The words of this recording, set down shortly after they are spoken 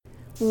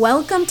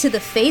Welcome to the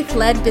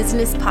Faith-Led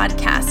Business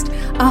Podcast,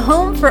 a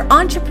home for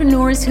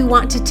entrepreneurs who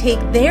want to take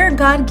their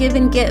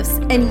God-given gifts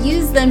and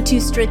use them to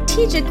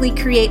strategically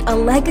create a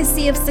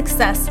legacy of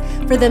success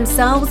for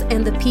themselves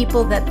and the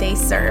people that they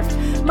serve.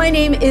 My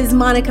name is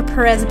Monica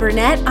Perez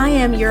Burnett. I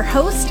am your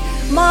host,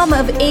 mom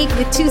of 8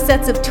 with 2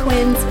 sets of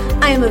twins.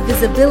 I am a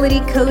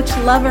visibility coach,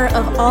 lover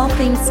of all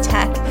things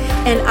tech,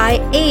 and I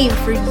aim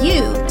for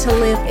you to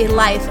live a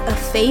life of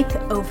faith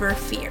over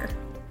fear.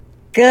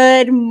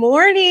 Good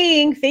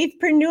morning,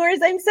 Faithpreneurs.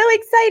 I'm so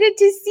excited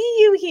to see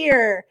you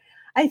here.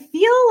 I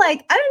feel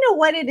like, I don't know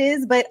what it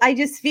is, but I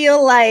just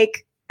feel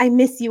like I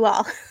miss you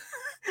all.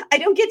 I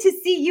don't get to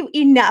see you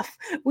enough.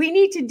 We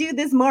need to do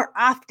this more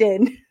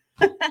often.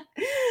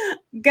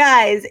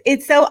 Guys,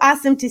 it's so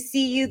awesome to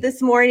see you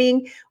this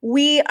morning.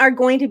 We are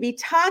going to be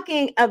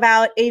talking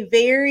about a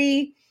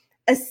very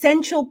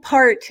essential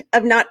part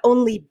of not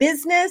only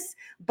business,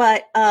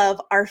 but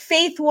of our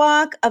faith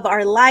walk, of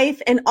our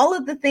life, and all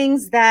of the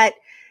things that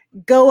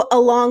go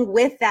along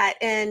with that.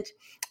 And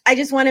I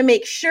just want to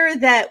make sure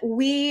that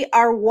we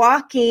are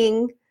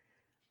walking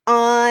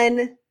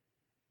on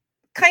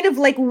kind of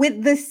like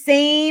with the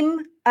same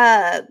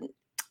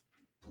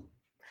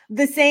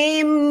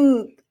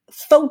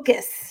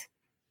focus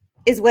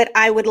is what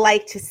I would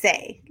like to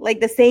say,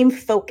 like the same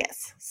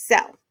focus. So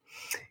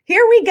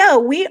here we go.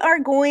 We are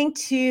going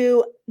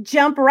to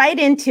jump right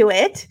into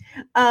it.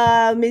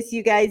 Miss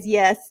you guys,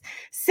 yes.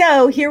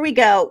 So here we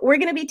go. We're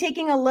going to be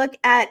taking a look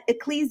at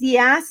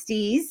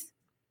Ecclesiastes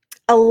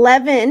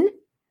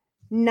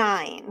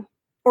 11:9.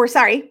 Or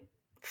sorry,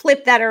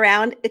 flip that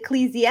around.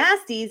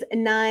 Ecclesiastes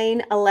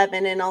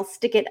 9:11, and I'll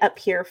stick it up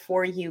here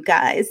for you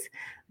guys.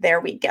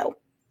 There we go.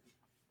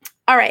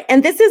 All right,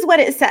 and this is what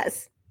it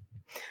says.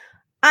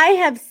 I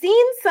have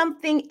seen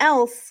something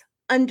else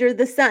under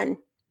the sun.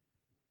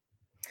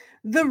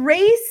 The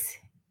race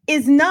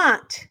is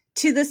not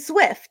to the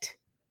swift,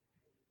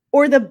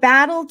 or the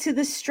battle to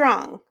the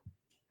strong,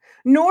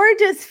 nor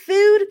does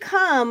food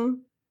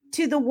come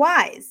to the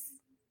wise,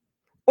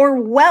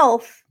 or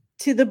wealth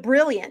to the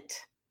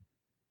brilliant,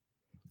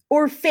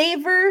 or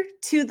favor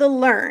to the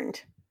learned.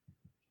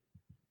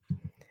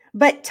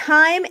 But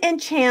time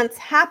and chance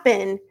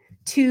happen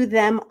to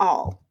them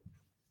all.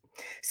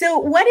 So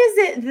what is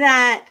it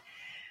that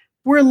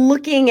we're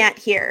looking at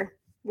here?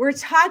 We're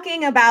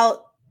talking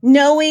about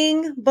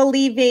knowing,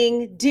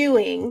 believing,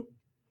 doing.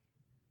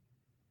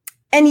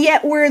 And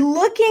yet we're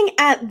looking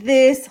at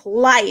this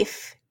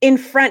life in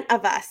front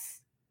of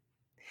us.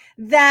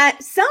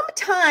 That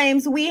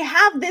sometimes we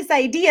have this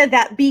idea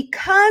that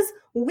because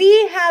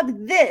we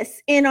have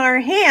this in our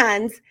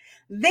hands,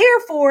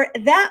 therefore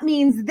that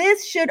means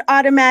this should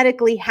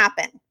automatically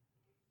happen.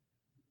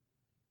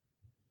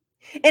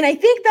 And I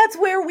think that's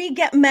where we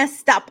get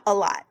messed up a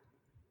lot.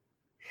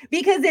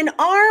 Because in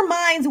our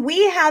minds,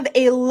 we have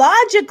a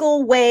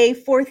logical way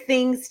for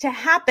things to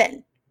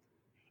happen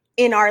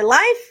in our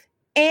life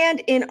and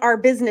in our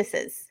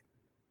businesses.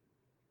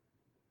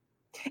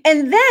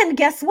 And then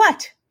guess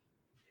what?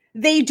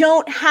 They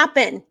don't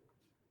happen.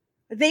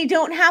 They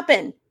don't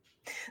happen.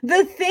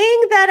 The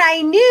thing that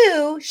I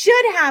knew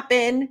should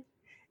happen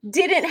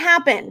didn't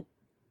happen.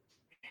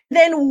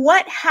 Then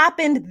what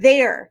happened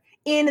there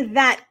in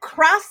that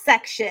cross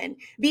section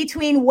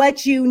between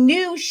what you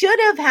knew should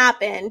have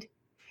happened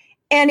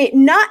and it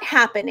not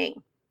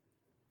happening?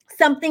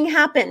 Something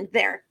happened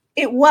there.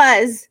 It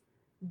was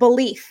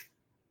belief.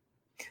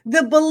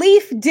 The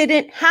belief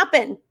didn't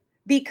happen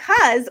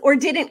because, or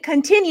didn't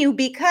continue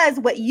because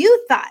what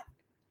you thought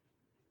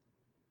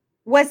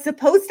was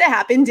supposed to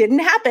happen didn't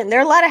happen. There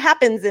are a lot of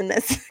happens in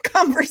this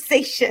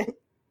conversation.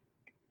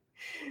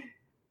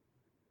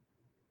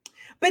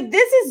 But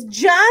this is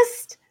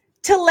just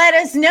to let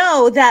us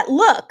know that,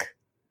 look,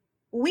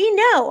 we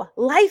know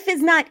life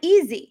is not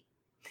easy.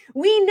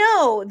 We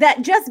know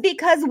that just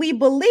because we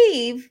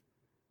believe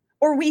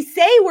or we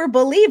say we're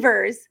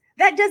believers,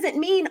 that doesn't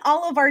mean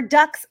all of our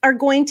ducks are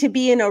going to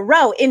be in a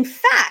row. In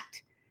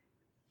fact,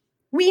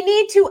 we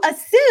need to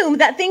assume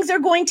that things are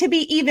going to be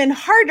even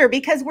harder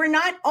because we're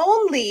not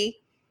only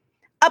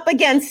up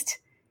against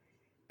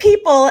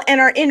people and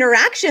our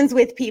interactions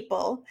with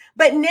people,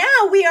 but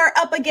now we are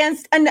up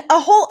against a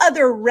whole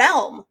other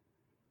realm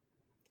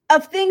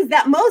of things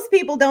that most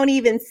people don't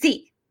even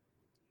see,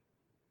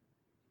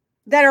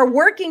 that are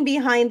working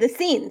behind the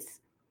scenes.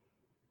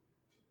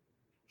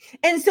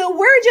 And so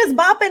we're just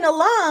bopping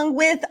along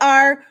with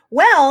our,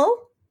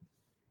 well,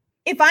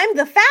 if I'm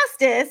the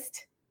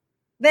fastest,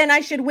 then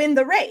I should win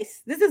the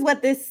race. This is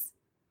what this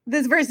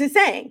verse is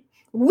saying.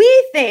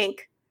 We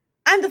think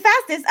I'm the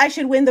fastest, I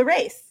should win the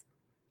race.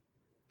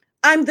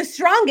 I'm the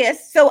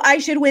strongest, so I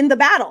should win the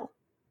battle.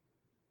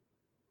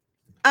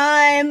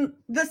 I'm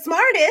the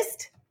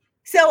smartest,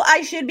 so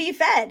I should be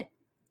fed.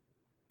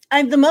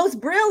 I'm the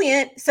most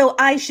brilliant, so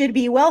I should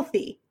be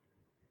wealthy.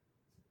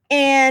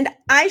 And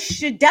I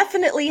should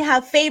definitely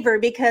have favor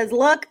because,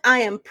 look, I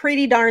am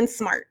pretty darn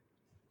smart.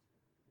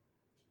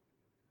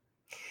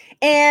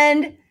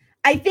 And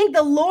I think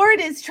the Lord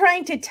is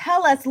trying to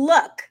tell us,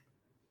 look,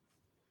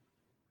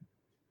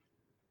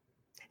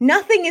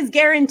 Nothing is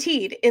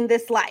guaranteed in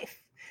this life.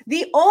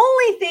 The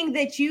only thing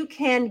that you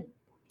can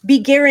be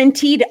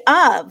guaranteed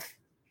of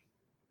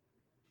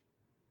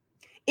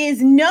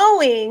is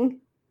knowing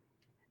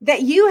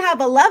that you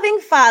have a loving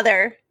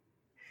Father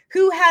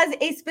who has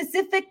a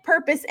specific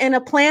purpose and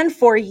a plan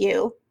for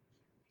you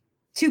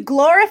to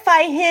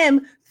glorify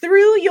him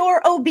through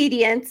your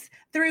obedience,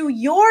 through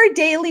your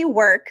daily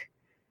work,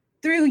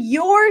 through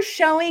your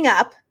showing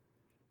up,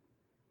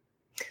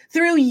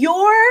 through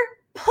your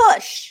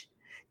push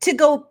to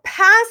go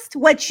past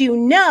what you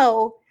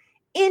know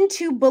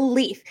into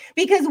belief.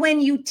 Because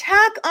when you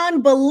tack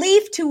on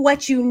belief to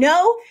what you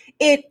know,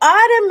 it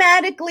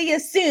automatically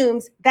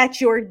assumes that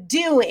you're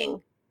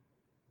doing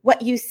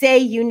what you say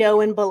you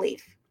know and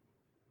believe.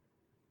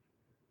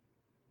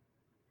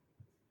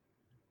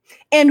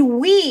 And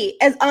we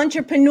as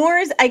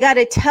entrepreneurs, I got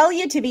to tell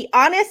you, to be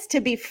honest, to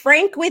be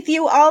frank with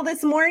you all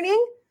this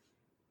morning,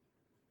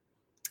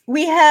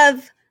 we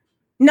have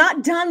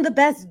not done the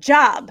best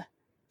job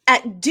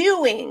at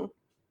doing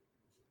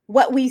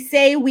what we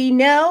say we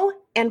know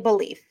and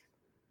believe.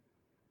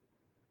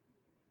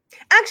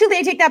 Actually,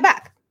 I take that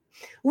back.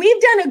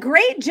 We've done a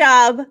great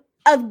job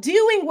of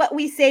doing what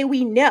we say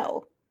we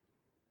know,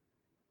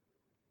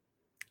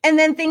 and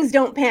then things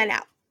don't pan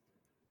out.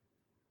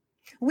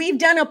 We've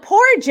done a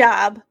poor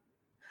job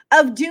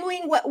of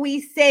doing what we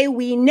say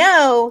we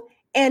know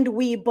and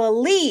we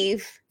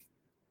believe,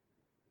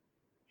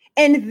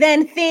 and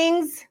then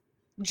things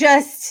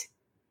just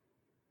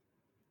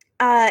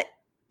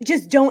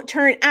don't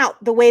turn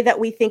out the way that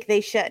we think they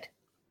should.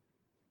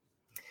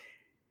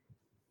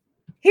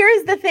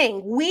 Here's the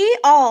thing. We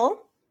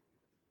all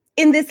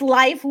in this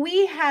life,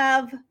 we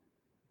have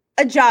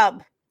a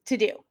job to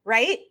do,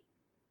 right?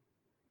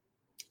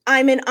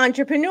 I'm an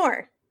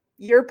entrepreneur.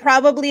 You're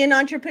probably an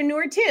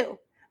entrepreneur too.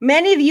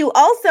 Many of you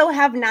also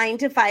have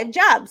 9-to-5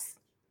 jobs.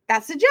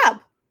 That's a job.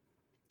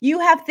 You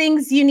have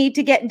things you need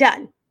to get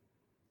done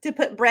to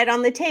put bread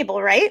on the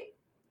table, right?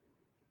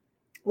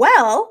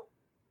 Well,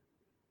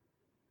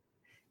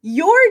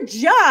 your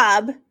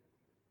job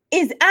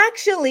is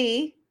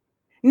actually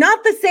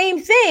not the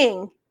same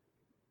thing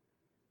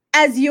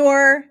as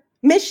your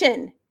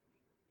mission,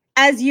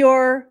 as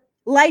your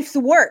life's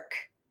work,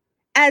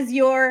 as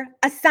your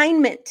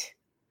assignment.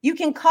 You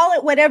can call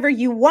it whatever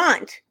you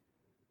want.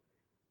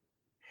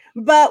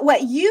 But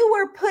what you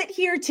were put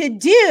here to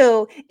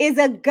do is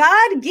a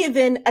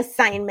God-given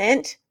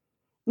assignment,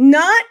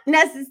 not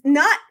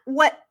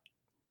what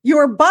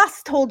your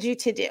boss told you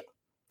to do.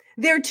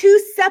 They're two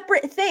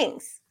separate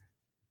things.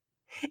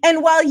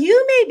 And while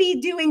you may be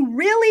doing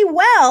really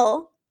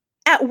well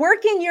at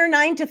working your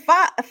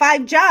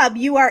 9-to-5 job,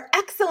 you are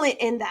excellent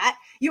in that.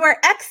 You are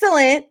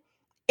excellent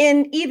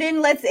in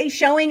even, let's say,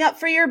 showing up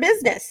for your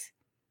business.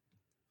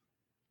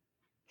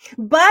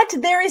 But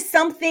there is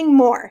something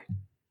more.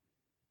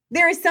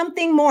 There is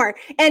something more.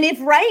 And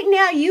if right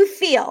now you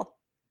feel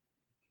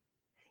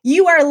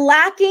you are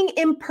lacking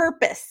in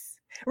purpose,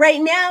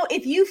 right now,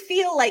 if you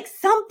feel like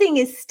something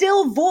is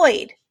still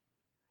void,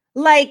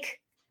 like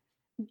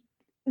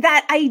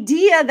that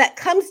idea that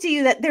comes to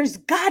you that there's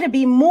got to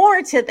be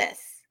more to this.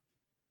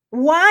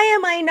 Why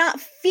am I not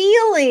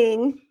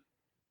feeling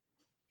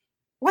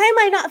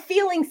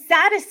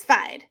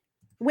satisfied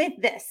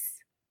with this?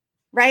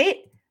 Right?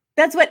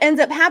 That's what ends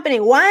up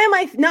happening. Why am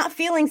I not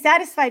feeling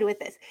satisfied with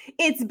this?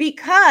 It's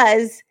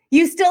because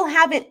you still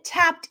haven't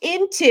tapped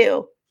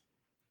into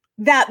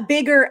that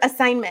bigger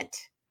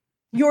assignment,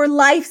 your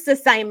life's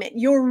assignment,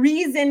 your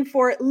reason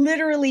for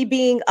literally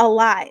being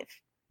alive.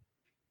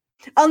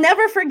 I'll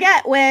never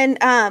forget when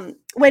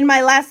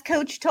my last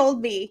coach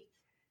told me,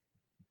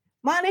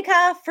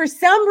 Monica, for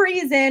some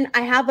reason,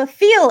 I have a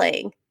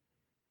feeling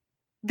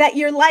that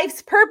your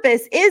life's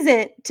purpose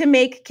isn't to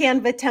make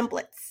Canva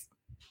templates.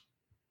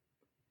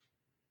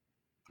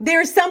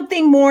 There's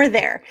something more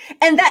there.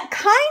 And that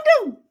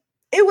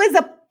it was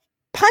a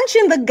punch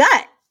in the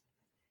gut.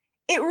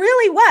 It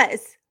really was.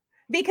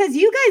 Because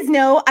you guys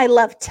know I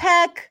love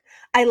tech.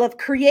 I love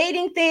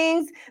creating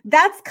things.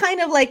 That's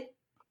kind of like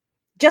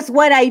just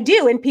what I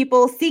do. And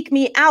people seek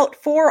me out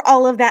for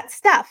all of that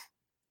stuff.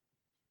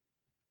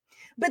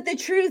 But the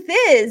truth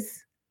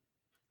is,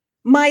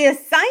 my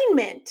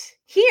assignment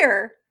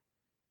here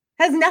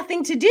has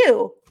nothing to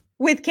do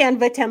with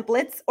Canva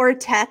templates or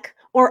tech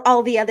or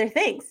all the other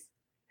things.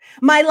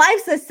 My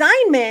life's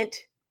assignment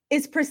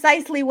is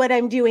precisely what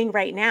I'm doing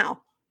right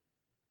now,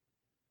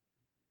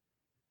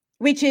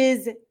 which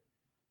is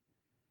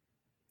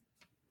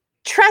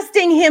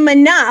trusting him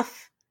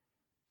enough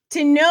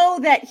to know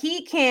that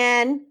he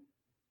can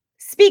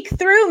speak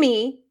through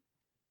me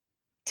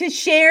to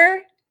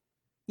share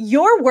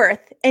your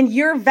worth and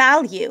your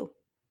value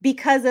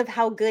because of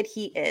how good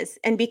he is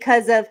and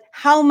because of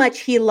how much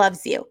he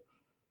loves you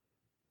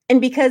and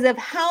because of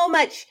how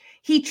much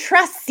he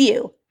trusts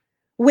you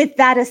with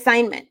that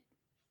assignment.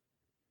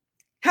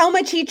 How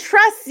much he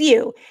trusts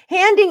you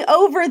handing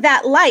over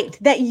that light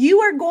that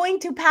you are going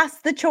to pass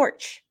the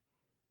torch.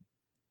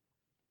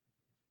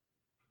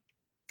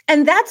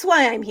 And that's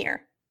why I'm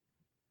here.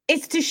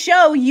 It's to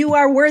show you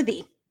are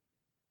worthy.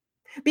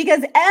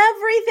 Because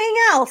everything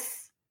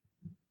else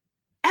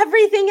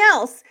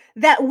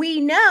that we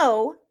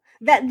know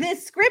that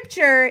this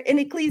scripture in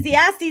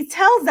Ecclesiastes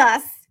tells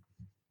us,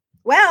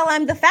 well,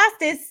 I'm the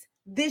fastest,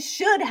 this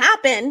should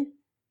happen,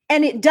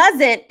 and it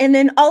doesn't. And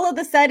then all of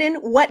a sudden,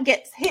 what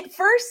gets hit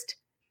first?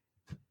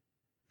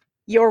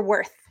 Your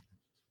worth,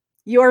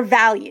 your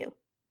value.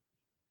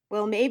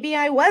 Well, maybe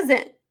I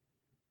wasn't.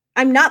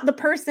 I'm not the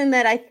person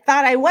that I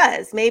thought I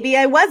was. Maybe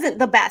I wasn't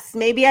the best.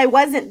 Maybe I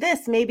wasn't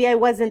this. Maybe I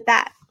wasn't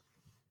that.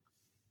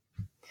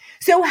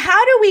 So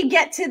how do we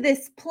get to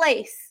this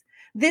place,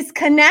 this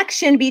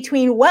connection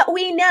between what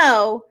we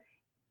know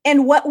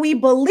and what we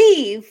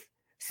believe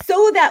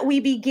so that we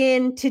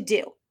begin to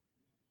do?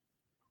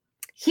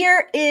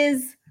 Here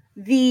is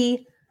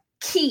the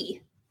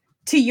key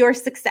to your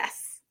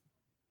success.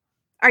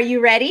 Are you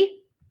ready?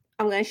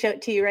 I'm going to show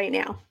it to you right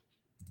now.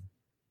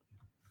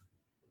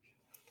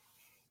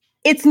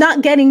 It's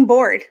not getting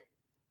bored.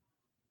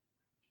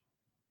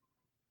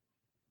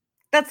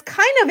 That's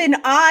kind of an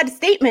odd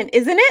statement,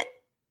 isn't it?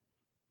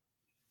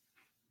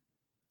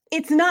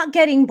 It's not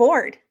getting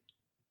bored.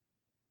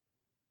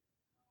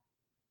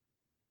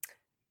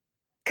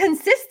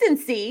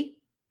 Consistency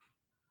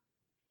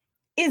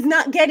is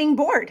not getting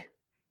bored.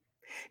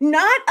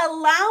 Not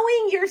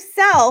allowing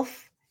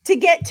yourself to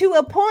get to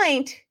a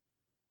point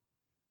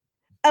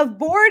of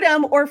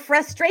boredom or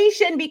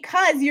frustration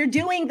because you're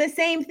doing the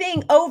same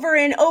thing over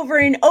and over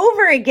and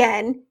over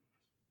again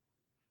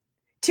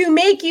to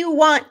make you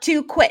want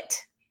to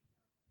quit.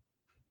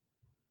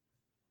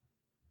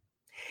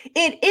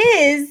 It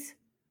is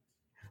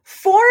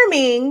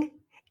forming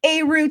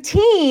a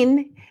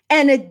routine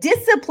and a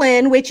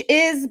discipline, which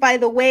is, by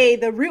the way,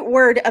 the root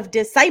word of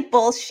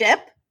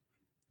discipleship.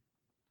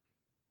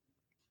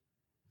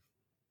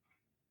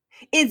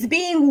 It's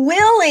being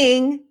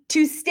willing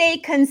to stay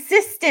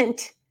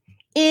consistent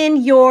in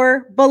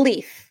your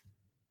belief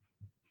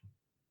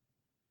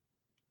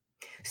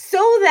so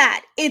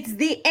that it's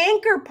the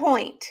anchor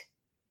point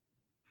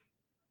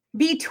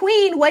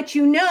between what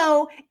you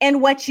know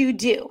and what you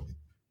do.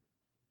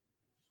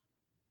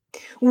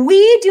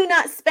 We do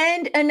not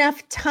spend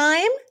enough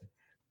time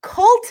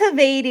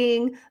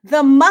cultivating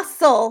the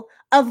muscle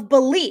of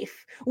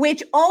belief,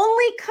 which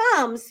only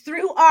comes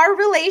through our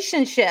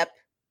relationship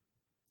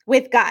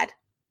with God,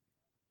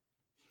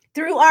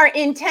 through our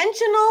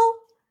intentional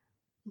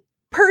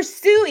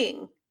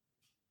pursuing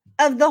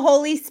of the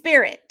Holy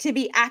Spirit to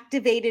be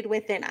activated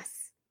within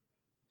us.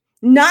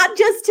 Not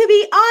just to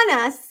be on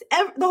us.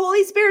 The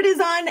Holy Spirit is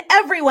on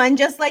everyone,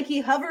 just like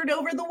he hovered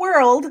over the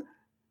world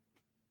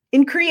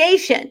in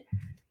creation.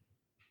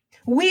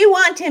 We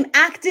want him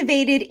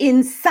activated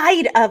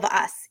inside of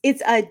us.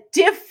 It's a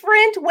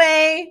different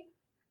way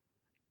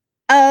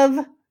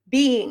of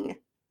being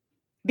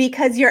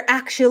because you're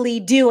actually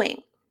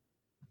doing.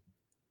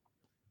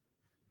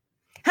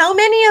 How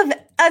many of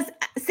us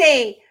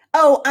say,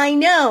 oh, I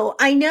know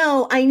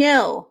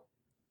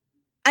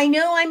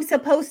I'm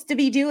supposed to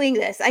be doing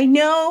this. I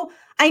know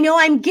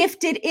I'm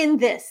gifted in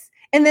this.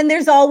 And then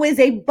there's always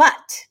a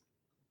but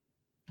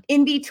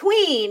in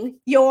between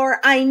your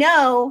I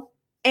know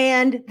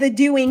and the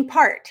doing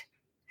part.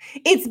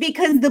 It's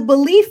because the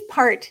belief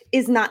part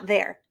is not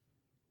there.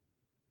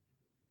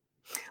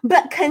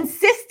 But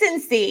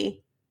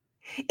consistency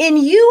in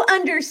you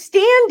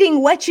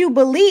understanding what you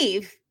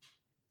believe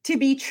to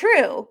be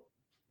true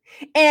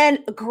and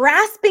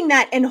grasping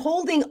that and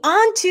holding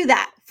on to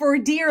that for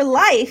dear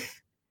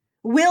life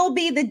will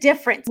be the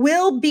difference,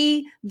 will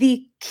be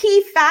the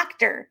key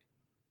factor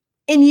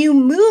in you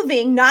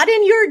moving, not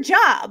in your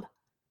job,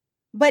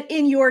 but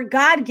in your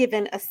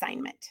God-given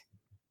assignment.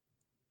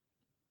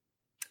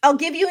 I'll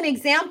give you an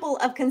example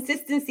of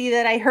consistency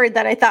that I heard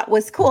that I thought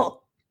was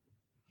cool.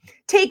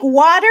 Take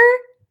water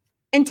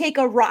and take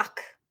a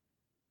rock.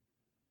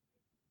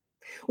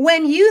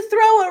 When you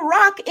throw a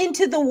rock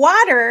into the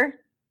water,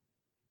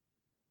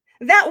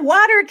 that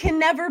water can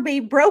never be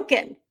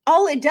broken.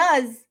 All it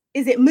does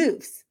is it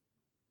moves.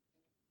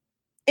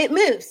 It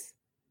moves.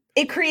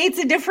 It creates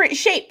a different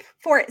shape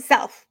for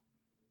itself.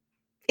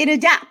 It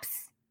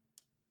adapts.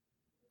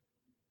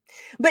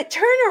 But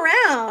turn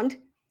around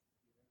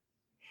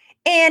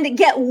and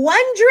get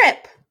one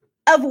drip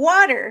of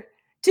water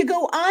to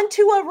go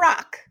onto a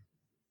rock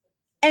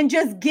and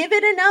just give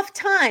it enough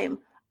time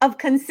of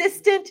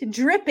consistent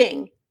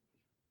dripping,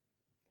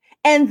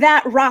 and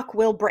that rock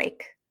will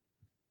break.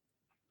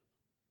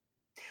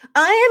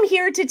 I am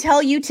here to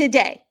tell you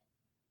today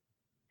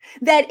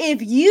that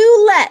if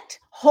you let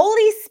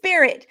Holy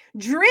Spirit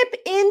drip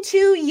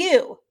into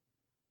you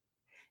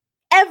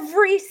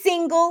every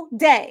single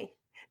day,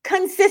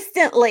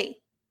 consistently,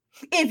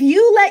 if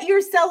you let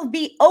yourself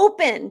be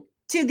open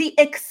to the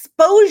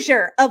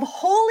exposure of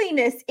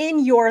holiness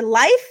in your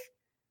life,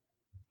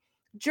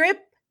 drip,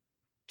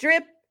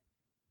 drip,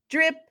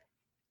 drip,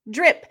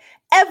 drip,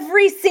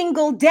 every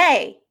single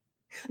day,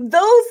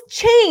 those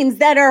chains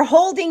that are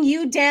holding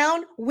you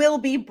down will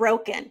be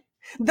broken.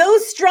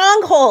 Those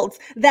strongholds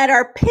that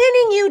are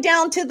pinning you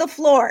down to the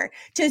floor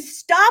to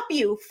stop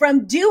you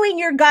from doing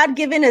your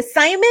God-given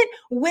assignment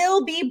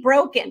will be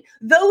broken.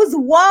 Those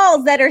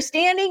walls that are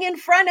standing in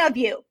front of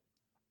you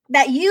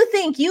that you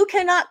think you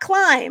cannot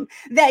climb,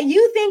 that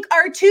you think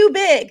are too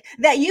big,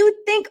 that you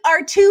think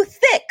are too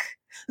thick,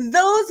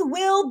 those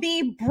will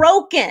be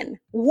broken.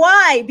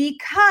 Why?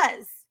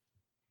 Because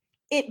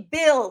it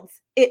builds,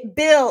 it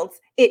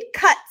builds, it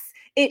cuts,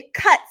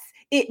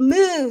 it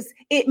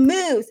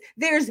moves.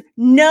 There's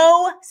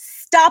no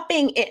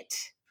stopping it.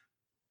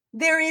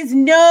 There is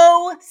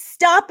no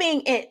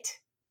stopping it.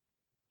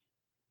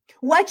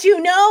 What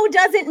you know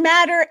doesn't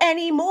matter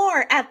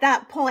anymore at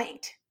that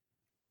point.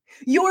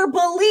 Your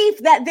belief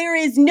that there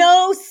is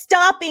no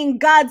stopping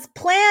God's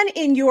plan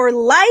in your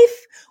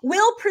life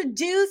will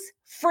produce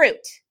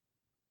fruit.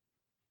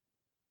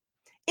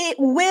 It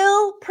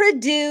will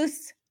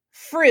produce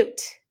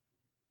fruit.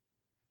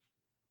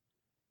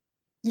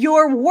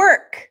 Your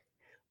work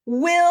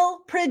will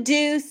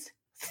produce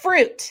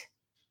fruit.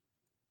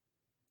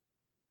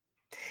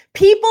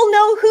 People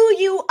know who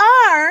you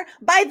are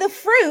by the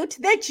fruit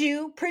that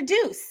you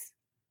produce.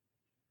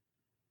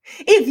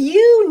 If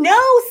you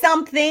know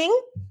something,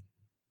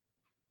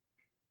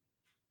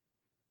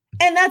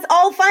 and that's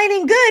all fine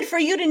and good for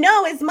you to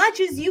know as much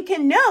as you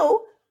can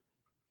know,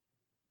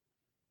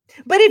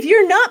 but if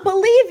you're not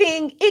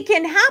believing it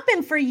can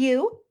happen for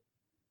you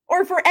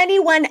or for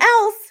anyone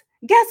else,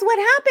 guess what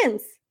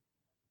happens?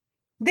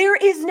 There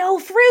is no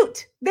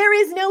fruit. There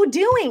is no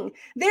doing.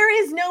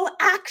 There is no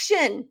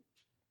action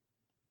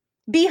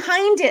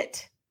behind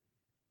it.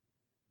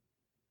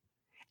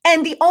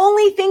 And the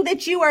only thing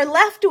that you are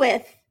left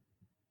with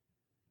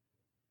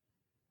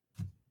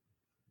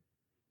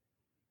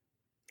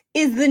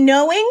is the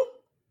knowing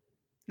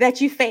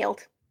that you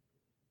failed.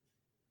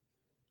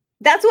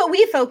 That's what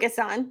we focus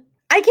on.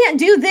 I can't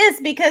do this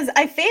because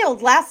I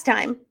failed last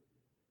time.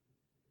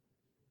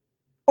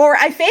 Or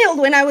I failed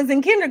when I was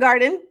in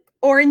kindergarten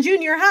or in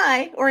junior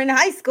high or in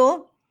high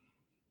school.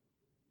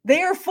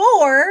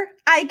 Therefore,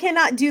 I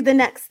cannot do the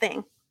next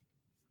thing.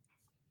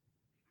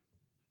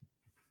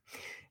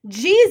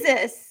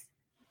 Jesus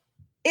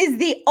is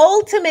the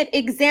ultimate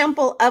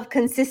example of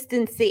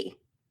consistency.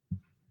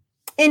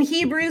 In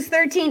Hebrews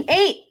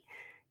 13:8,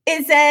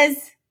 it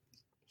says,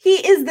 He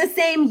is the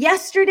same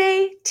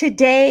yesterday,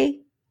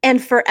 today,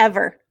 and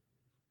forever.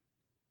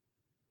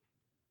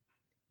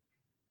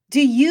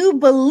 Do you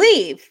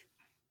believe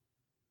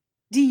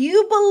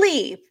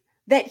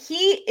that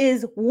He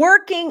is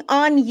working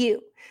on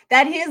you,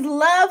 that His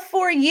love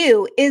for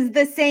you is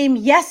the same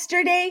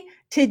yesterday,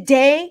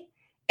 today,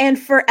 and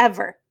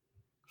forever?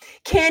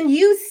 Can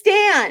you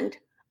stand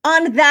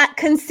on that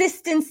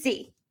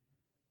consistency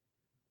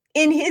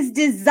in His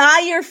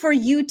desire for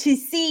you to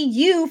see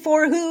you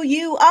for who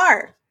you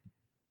are?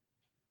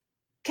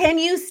 Can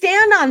you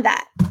stand on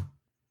that?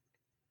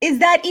 Is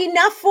that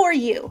enough for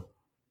you?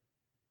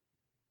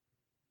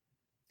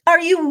 Are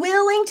you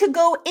willing to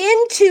go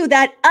into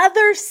that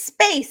other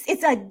space?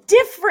 It's a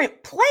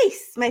different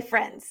place, my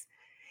friends.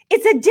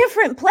 It's a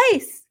different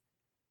place.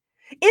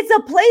 It's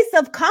a place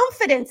of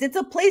confidence. It's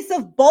a place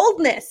of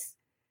boldness.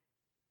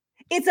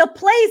 It's a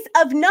place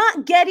of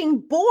not getting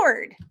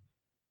bored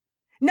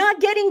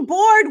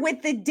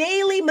with the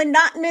daily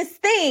monotonous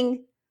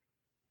thing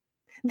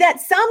that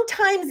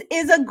sometimes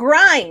is a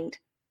grind,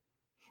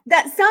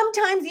 that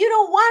sometimes you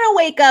don't want to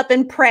wake up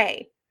and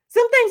pray.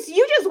 Sometimes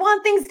you just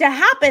want things to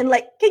happen.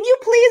 Like, can you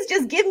please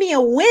just give me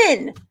a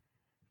win?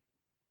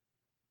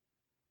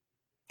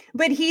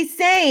 But He's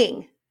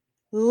saying,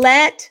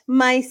 let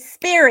my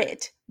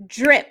Spirit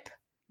drip,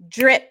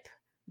 drip,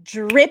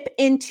 drip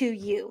into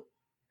you.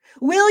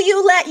 Will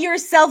you let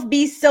yourself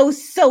be so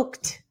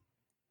soaked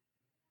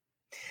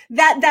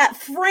that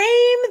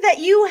frame that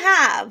you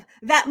have,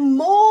 that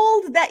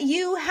mold that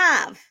you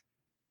have,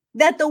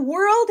 that the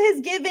world has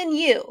given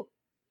you,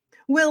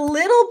 will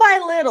little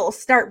by little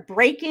start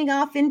breaking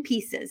off in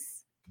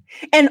pieces?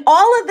 And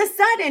all of a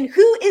sudden,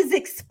 who is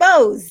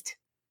exposed?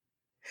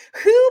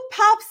 Who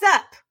pops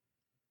up?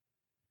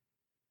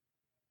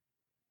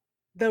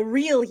 The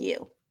real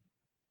you,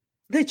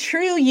 the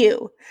true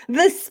you,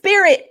 the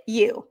spirit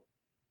you,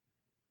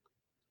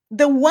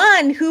 the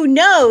one who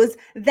knows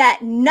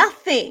that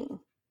nothing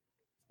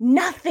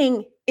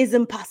is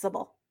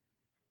impossible.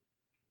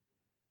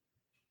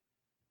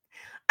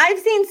 I've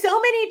seen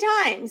so many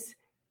times.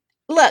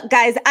 Look,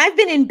 guys, I've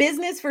been in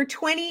business for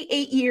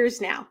 28 years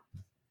now,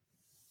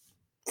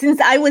 since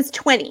I was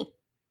 20.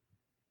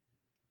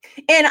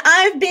 And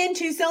I've been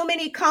to so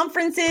many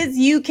conferences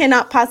you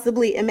cannot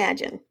possibly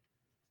imagine.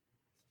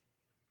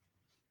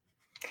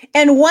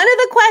 And one of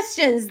the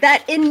questions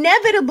that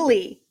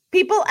inevitably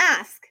people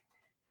ask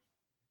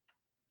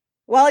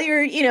while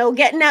you're,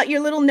 getting out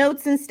your little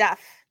notes and stuff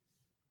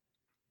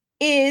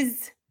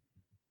is,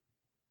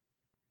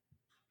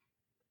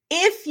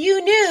 if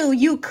you knew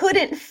you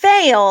couldn't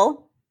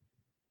fail,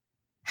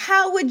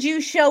 how would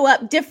you show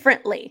up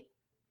differently?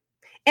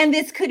 And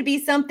this could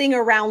be something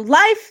around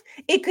life.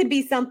 It could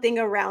be something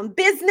around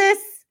business.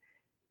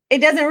 It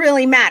doesn't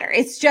really matter.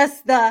 It's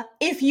just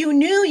if you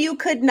knew you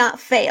could not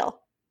fail.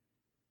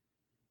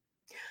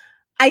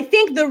 I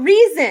think the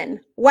reason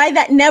why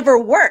that never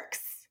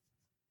works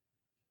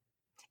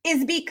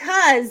is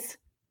because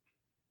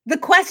the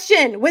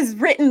question was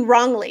written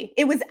wrongly.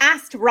 It was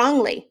asked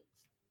wrongly.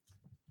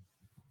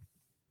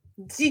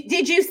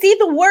 Did you see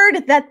the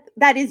word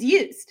that is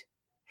used?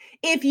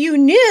 If you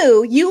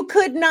knew you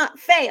could not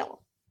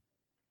fail,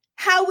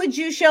 how would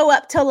you show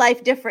up to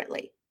life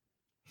differently?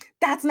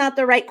 That's not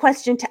the right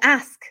question to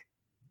ask.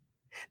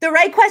 The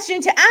right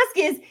question to ask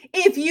is,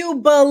 if you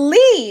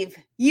believe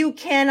you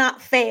cannot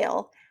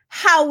fail,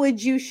 how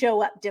would you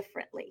show up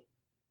differently?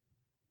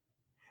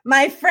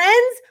 My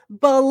friends,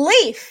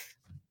 belief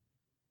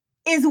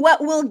is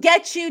what will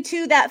get you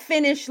to that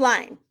finish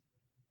line.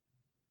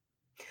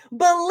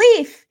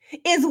 Belief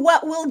is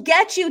what will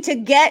get you to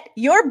get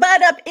your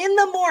butt up in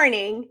the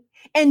morning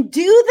and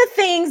do the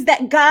things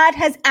that God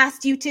has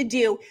asked you to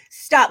do.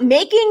 Stop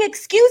making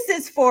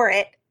excuses for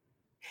it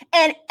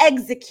and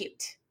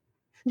execute.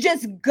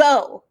 Just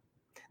go.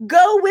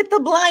 Go with the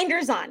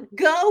blinders on.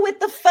 Go with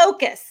the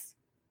focus.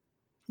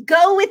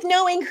 Go with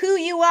knowing who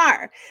you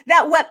are.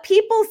 That what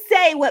people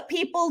say, what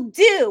people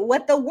do,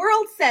 what the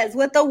world says,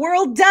 what the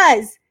world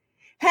does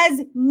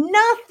has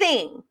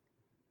nothing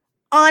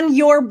on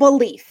your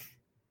belief.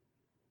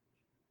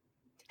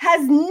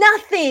 Has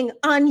nothing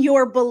on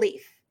your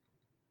belief.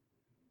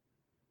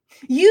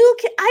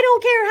 I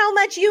don't care how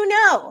much you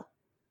know.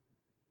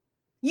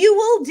 You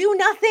will do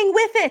nothing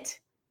with it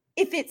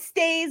if it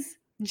stays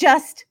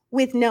just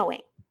with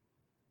knowing.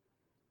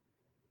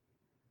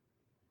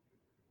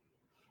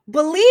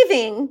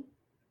 Believing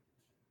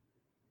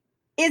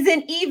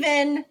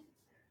believing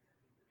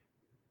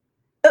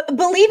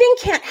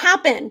can't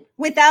happen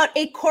without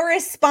a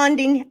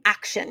corresponding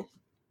action.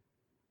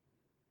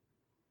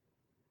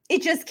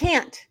 It just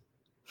can't.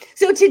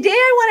 So today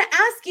I want to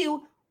ask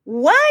you,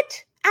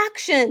 what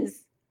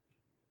actions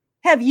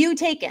have you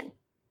taken?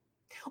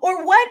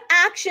 Or what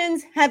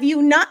actions have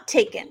you not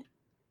taken?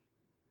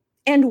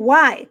 And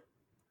why?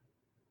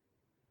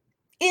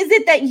 Is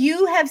it that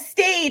you have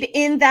stayed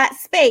in that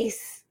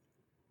space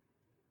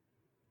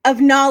of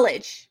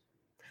knowledge,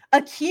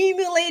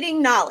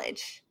 accumulating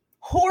knowledge,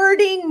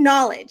 hoarding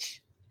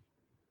knowledge?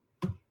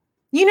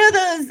 You know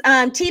those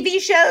TV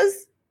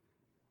shows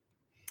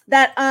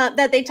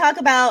that they talk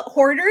about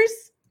hoarders?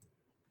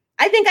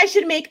 I think I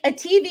should make a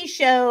TV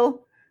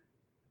show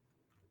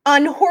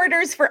on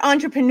hoarders for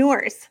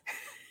entrepreneurs.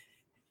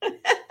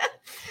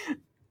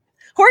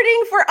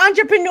 Hoarding for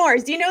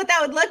entrepreneurs. Do you know what that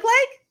would look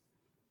like?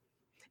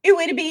 It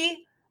would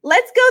be,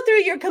 let's go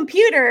through your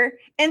computer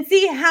and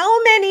see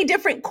how many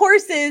different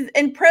courses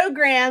and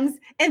programs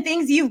and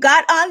things you've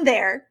got on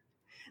there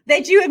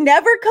that you have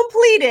never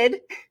completed.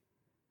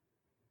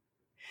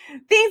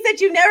 Things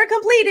that you've never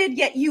completed,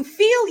 yet you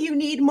feel you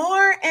need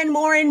more and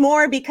more and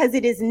more because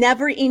it is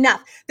never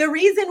enough. The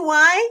reason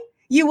why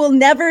you will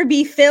never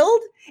be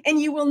filled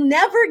and you will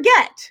never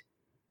get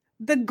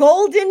the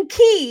golden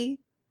key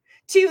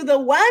to the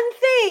one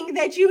thing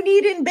that you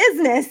need in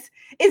business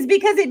is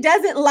because it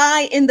doesn't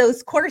lie in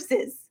those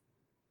courses.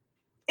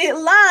 It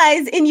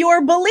lies in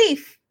your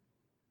belief.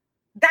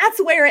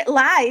 That's where it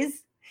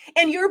lies.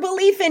 And your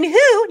belief in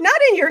who? Not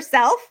in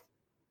yourself,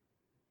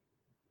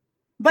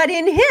 but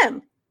in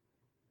Him,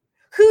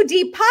 who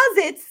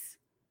deposits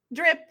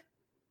drip,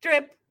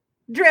 drip,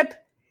 drip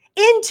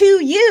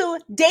into you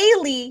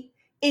daily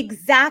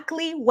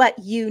exactly what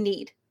you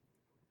need.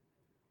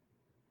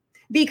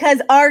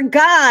 Because our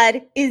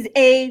God is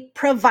a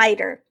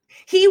provider.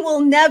 He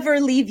will never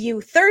leave you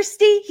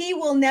thirsty. He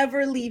will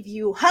never leave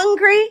you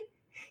hungry.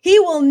 He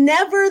will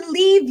never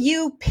leave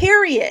you,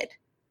 period.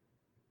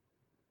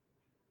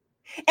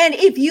 And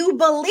if you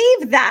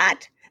believe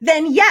that,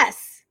 then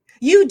yes,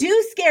 you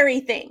do scary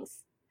things.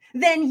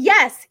 Then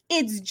yes,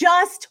 it's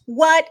just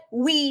what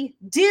we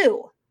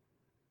do.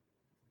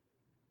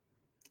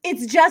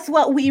 It's just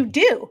what we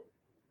do.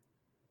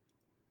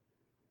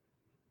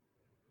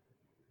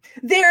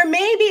 There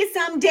may be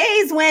some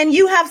days when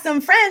you have some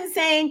friends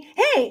saying,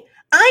 hey,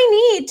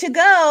 I need to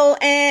go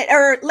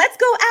or let's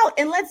go out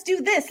and let's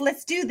do this,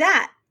 let's do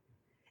that.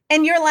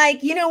 And you're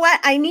like, you know what?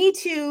 I need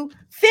to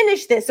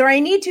finish this, or I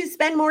need to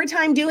spend more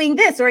time doing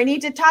this, or I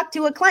need to talk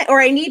to a client,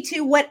 or I need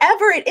to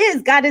whatever it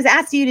is God has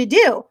asked you to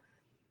do.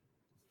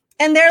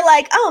 And they're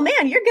like, oh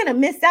man, you're going to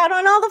miss out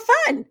on all the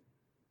fun.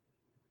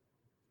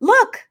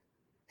 Look,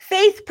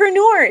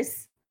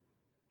 faithpreneurs.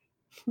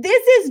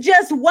 This is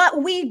just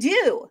what we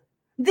do.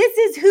 This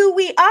is who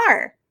we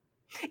are.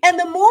 And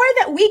the more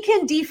that we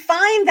can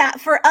define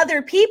that for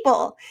other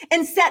people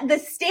and set the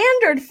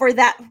standard for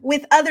that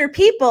with other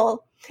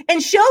people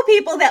and show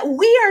people that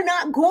we are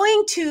not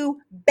going to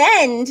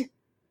bend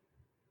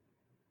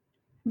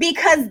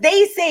because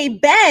they say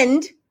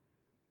bend,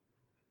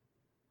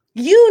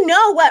 you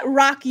know what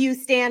rock you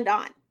stand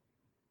on.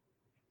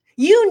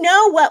 You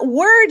know what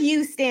word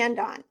you stand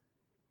on.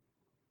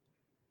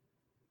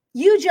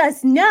 You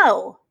just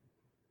know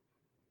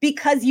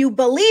because you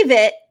believe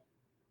it,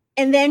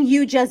 and then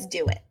you just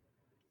do it.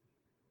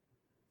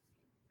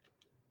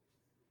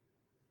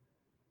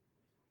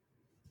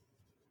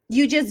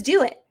 You just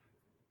do it.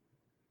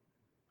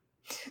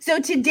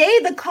 So today,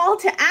 the call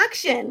to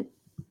action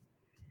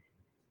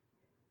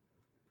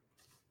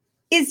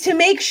is to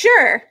make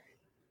sure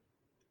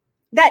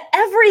that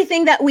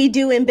everything that we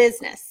do in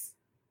business,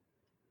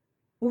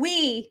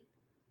 we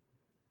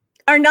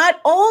are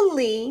not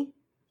only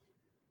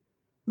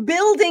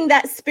building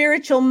that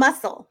spiritual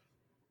muscle,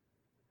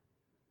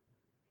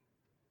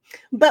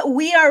 but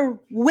we are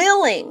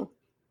willing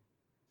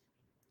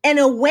and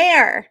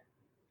aware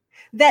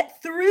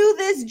that through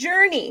this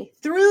journey,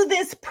 through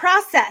this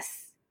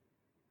process,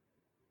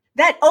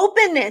 that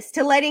openness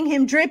to letting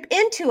him drip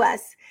into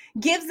us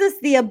gives us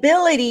the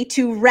ability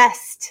to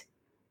rest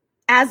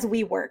as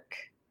we work.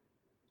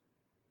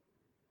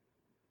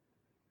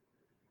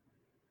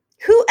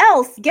 Who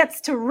else gets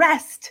to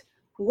rest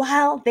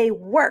while they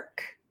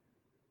work?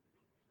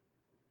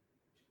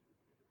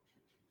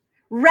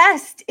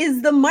 Rest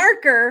is the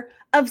marker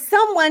of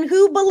someone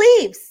who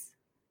believes.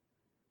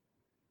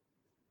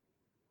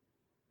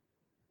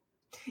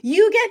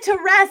 You get to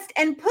rest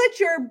and put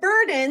your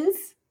burdens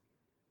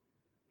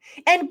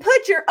and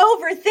put your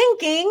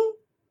overthinking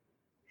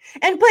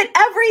and put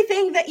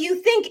everything that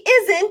you think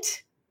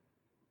isn't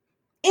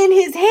in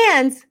his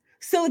hands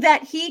so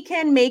that he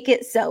can make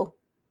it so.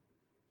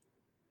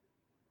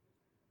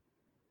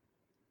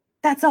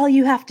 That's all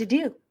you have to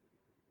do.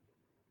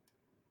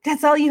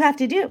 That's all you have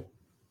to do.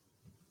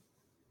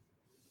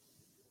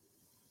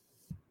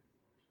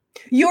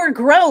 Your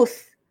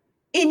growth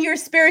in your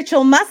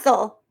spiritual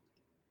muscle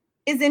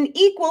is an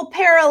equal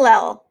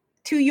parallel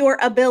to your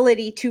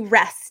ability to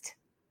rest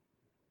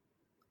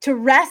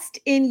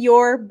in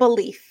your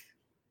belief.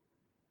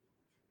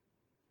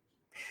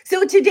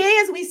 So today,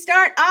 as we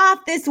start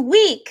off this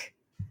week,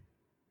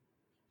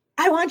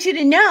 I want you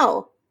to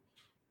know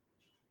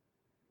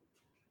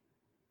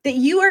that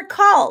you are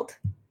called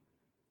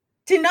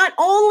to not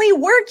only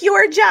work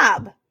your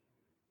job,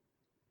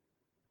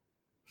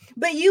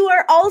 but you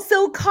are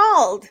also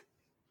called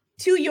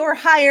to your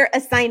higher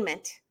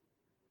assignment.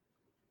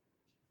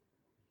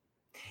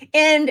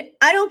 And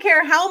I don't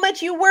care how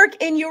much you work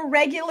in your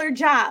regular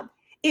job,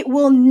 it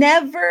will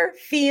never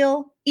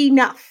feel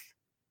enough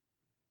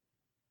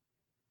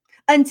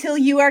until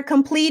you are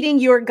completing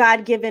your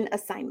God-given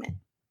assignment.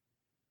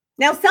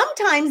 Now,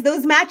 sometimes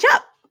those match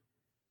up.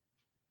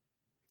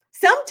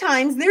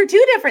 Sometimes they're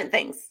two different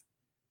things.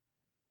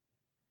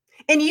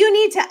 And you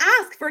need to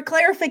ask for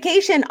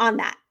clarification on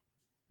that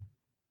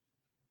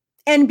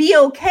and be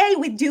okay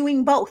with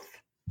doing both.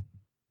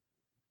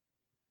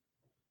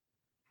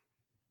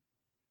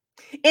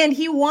 And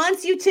he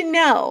wants you to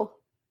know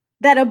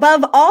that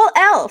above all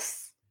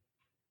else,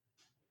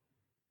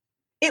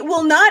 it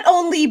will not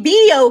only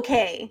be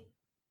okay,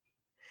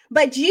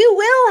 but you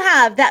will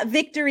have that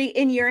victory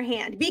in your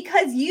hand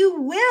because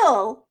you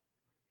will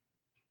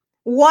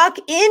walk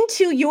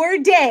into your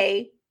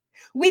day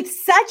with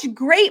such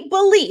great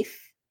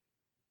belief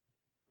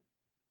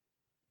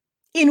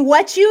in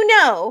what you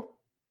know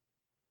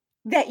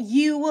that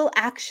you will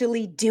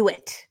actually do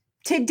it.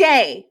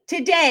 Today,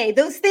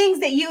 those things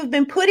that you have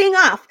been putting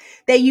off,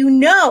 that you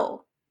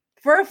know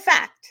for a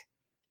fact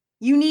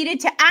you needed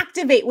to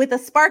activate with a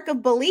spark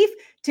of belief,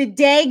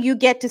 today you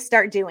get to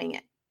start doing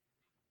it.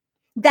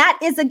 That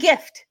is a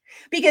gift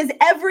because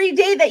every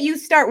day that you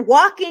start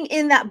walking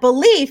in that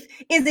belief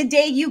is a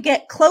day you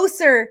get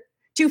closer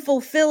to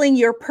fulfilling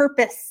your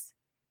purpose.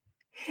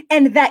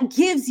 And that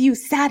gives you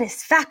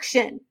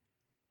satisfaction.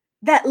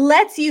 That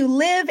lets you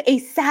live a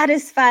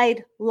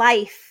satisfied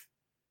life.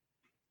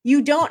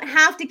 You don't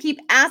have to keep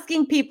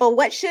asking people,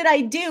 what should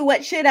I do?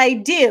 What should I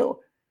do?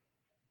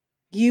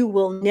 You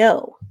will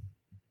know.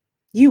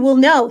 You will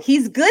know.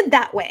 He's good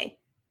that way.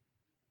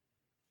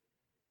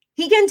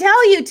 He can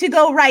tell you to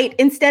go right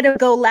instead of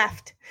go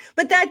left,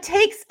 but that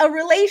takes a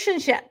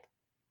relationship.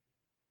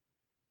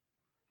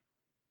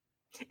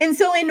 And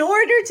so in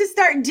order to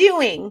start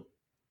doing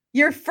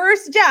your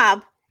first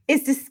job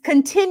is to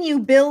continue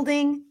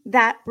building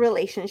that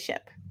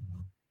relationship.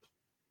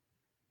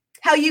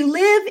 How you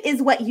live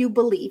is what you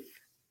believe.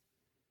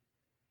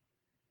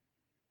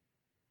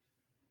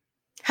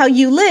 How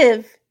you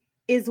live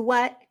is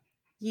what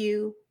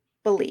you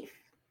believe.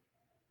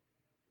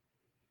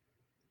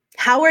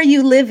 How are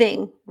you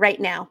living right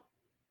now?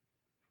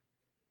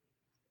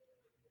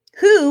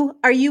 Who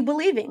are you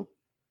believing?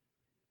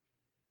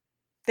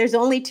 There's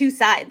only two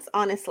sides,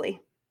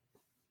 honestly.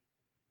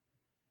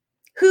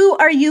 Who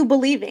are you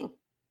believing?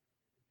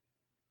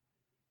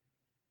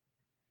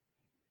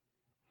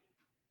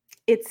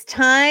 It's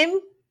time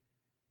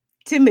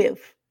to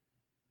move.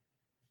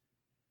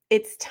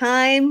 It's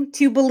time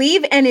to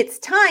believe, and it's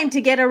time to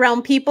get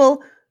around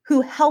people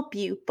who help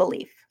you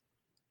believe,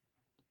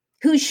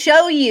 who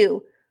show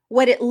you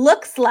what it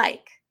looks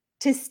like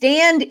to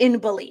stand in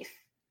belief,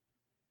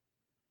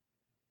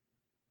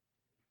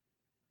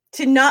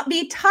 to not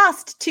be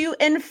tossed to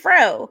and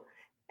fro,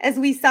 as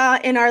we saw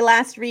in our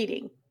last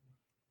reading,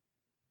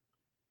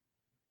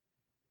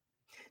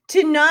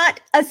 to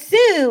not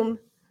assume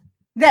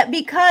that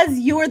because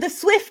you're the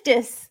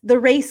swiftest, the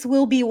race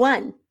will be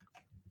won.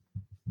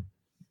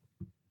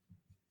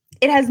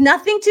 It has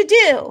nothing to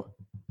do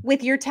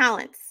with your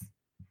talents.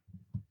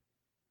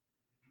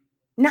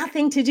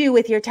 Nothing to do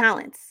with your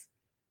talents.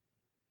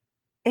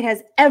 It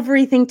has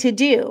everything to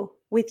do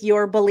with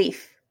your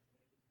belief.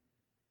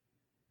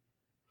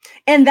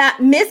 And that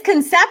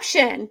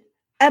misconception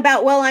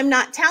about, well, I'm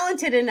not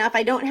talented enough,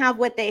 I don't have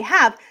what they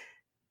have,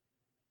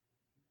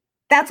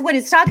 that's what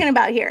it's talking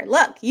about here.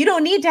 Look, you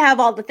don't need to have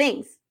all the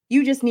things.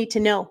 You just need to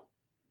know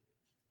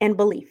and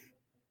believe.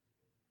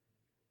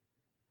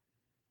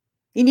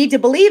 You need to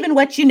believe in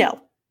what you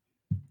know.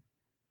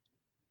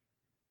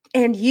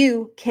 And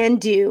you can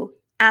do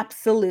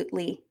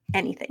absolutely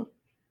anything.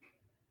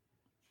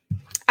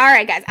 All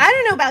right, guys, I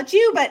don't know about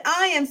you, but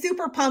I am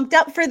super pumped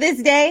up for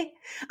this day.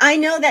 I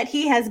know that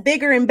he has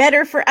bigger and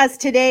better for us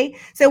today.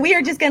 So we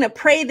are just going to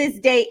pray this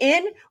day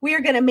in. We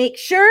are going to make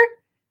sure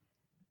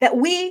that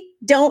we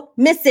don't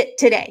miss it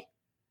today.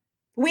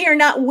 We are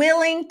not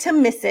willing to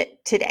miss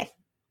it today.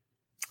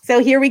 So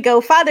here we go.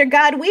 Father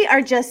God, we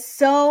are just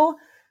so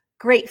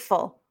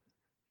grateful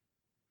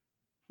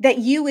that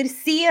you would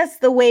see us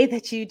the way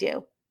that you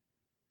do.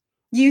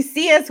 You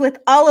see us with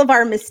all of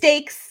our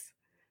mistakes,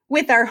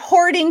 with our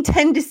hoarding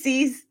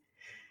tendencies,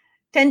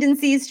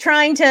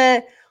 trying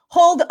to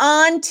hold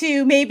on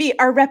to maybe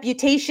our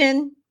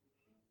reputation,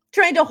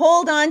 trying to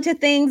hold on to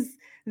things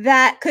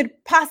that could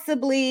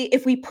possibly,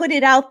 if we put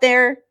it out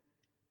there,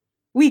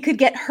 we could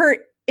get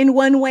hurt in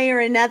one way or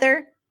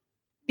another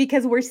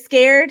because we're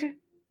scared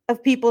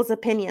of people's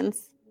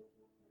opinions.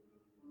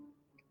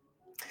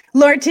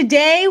 Lord,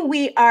 today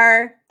we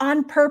are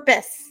on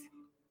purpose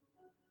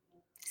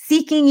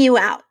seeking you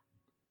out.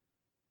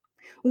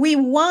 We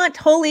want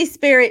Holy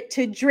Spirit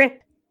to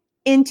drip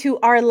into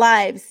our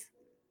lives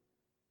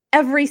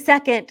every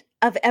second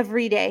of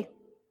every day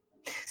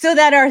so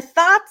that our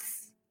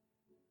thoughts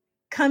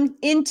come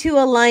into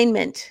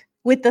alignment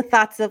with the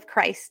thoughts of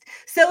Christ,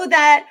 so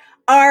that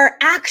our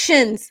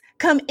actions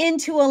come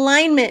into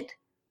alignment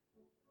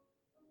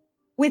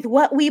with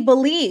what we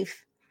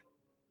believe,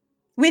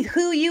 with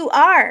who you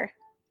are,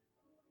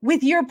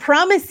 with your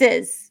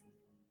promises,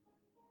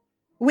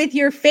 with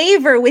your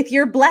favor, with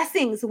your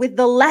blessings, with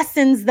the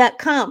lessons that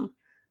come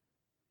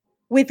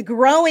with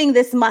growing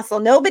this muscle.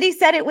 Nobody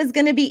said it was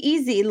going to be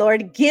easy.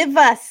 Lord, give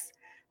us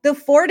the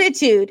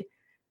fortitude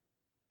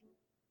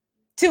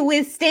to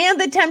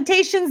withstand the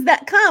temptations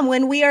that come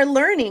when we are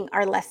learning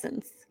our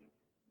lessons.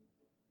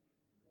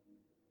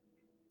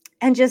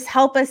 And just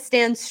help us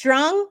stand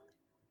strong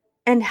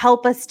and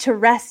help us to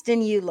rest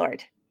in you,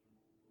 Lord.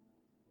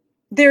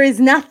 There is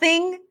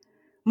nothing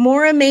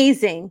more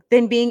amazing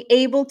than being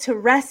able to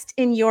rest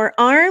in your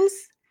arms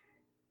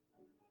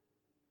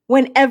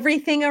when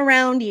everything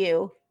around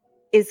you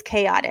is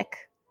chaotic,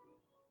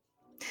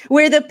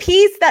 where the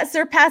peace that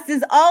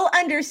surpasses all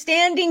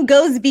understanding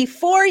goes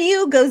before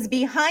you, goes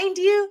behind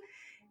you,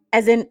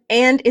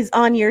 and is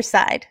on your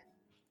side.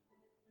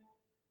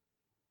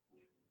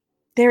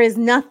 There is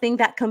nothing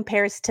that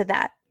compares to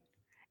that.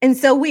 And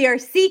so we are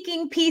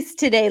seeking peace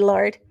today,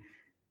 Lord,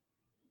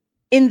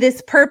 in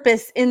this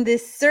purpose, in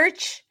this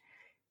search,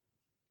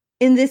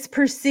 in this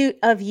pursuit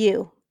of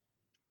you.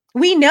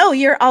 We know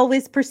you're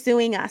always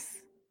pursuing us.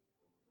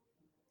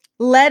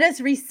 Let us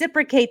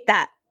reciprocate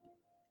that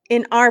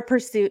in our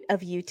pursuit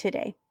of you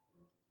today.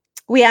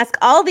 We ask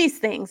all these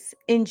things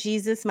in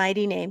Jesus'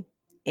 mighty name.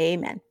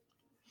 Amen.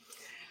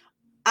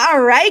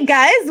 All right,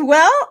 guys.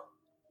 Well,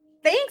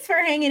 thanks for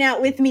hanging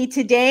out with me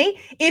today.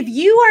 If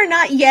you are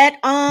not yet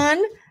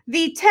on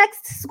the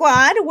text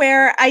squad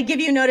where I give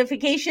you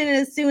notification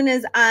as soon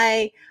as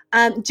I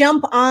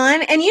jump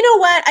on, and you know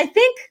what? I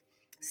think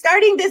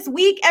starting this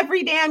week,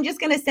 every day, I'm just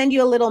going to send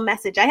you a little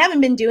message. I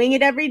haven't been doing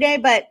it every day,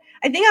 but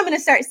I think I'm going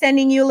to start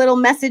sending you a little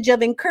message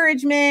of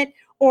encouragement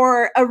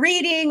or a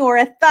reading or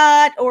a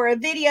thought or a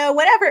video,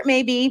 whatever it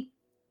may be.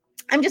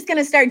 I'm just going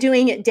to start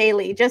doing it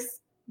daily,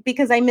 just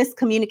because I miss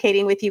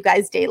communicating with you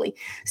guys daily.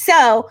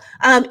 So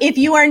if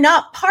you are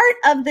not part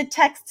of the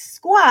text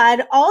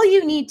squad, all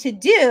you need to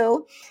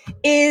do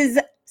is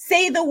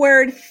say the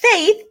word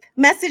faith,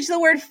 message the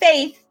word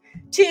faith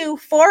to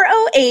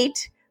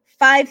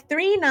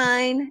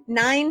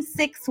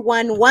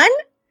 408-539-9611.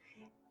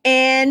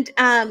 And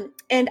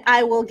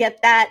I will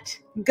get that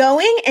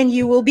going and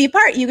you will be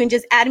part. You can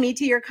just add me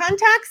to your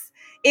contacts.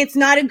 It's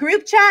not a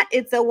group chat.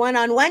 It's a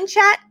one-on-one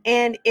chat.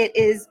 And it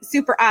is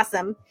super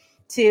awesome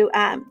to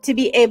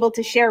be able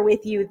to share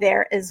with you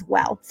there as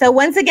well. So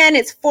once again,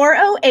 it's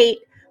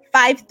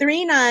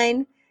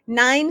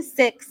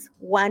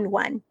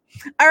 408-539-9611.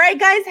 All right,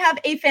 guys, have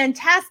a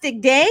fantastic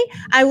day.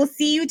 I will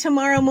see you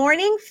tomorrow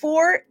morning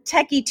for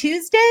Techie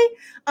Tuesday.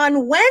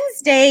 On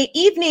Wednesday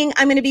evening,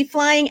 I'm going to be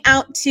flying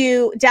out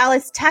to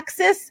Dallas,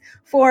 Texas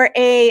for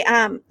a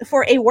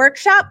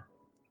workshop.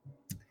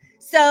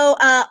 So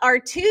our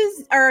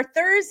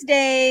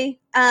Thursday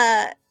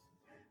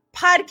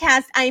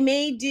podcast, I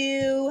may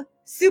do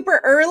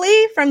super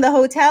early from the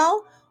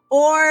hotel,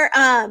 or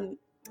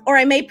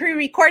I may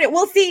pre-record it.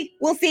 We'll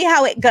see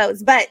how it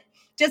goes. But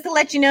just to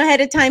let you know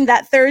ahead of time,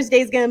 that Thursday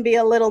is going to be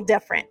a little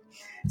different.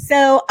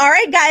 So, all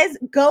right, guys,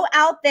 go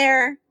out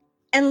there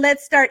and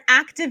let's start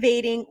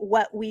activating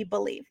what we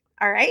believe.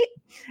 All right?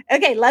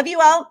 Okay, love you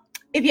all.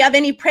 If you have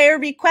any prayer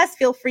requests,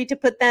 feel free to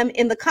put them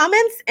in the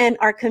comments, and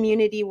our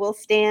community will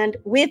stand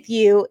with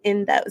you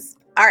in those.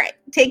 All right,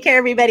 take care,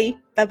 everybody.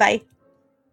 Bye-bye.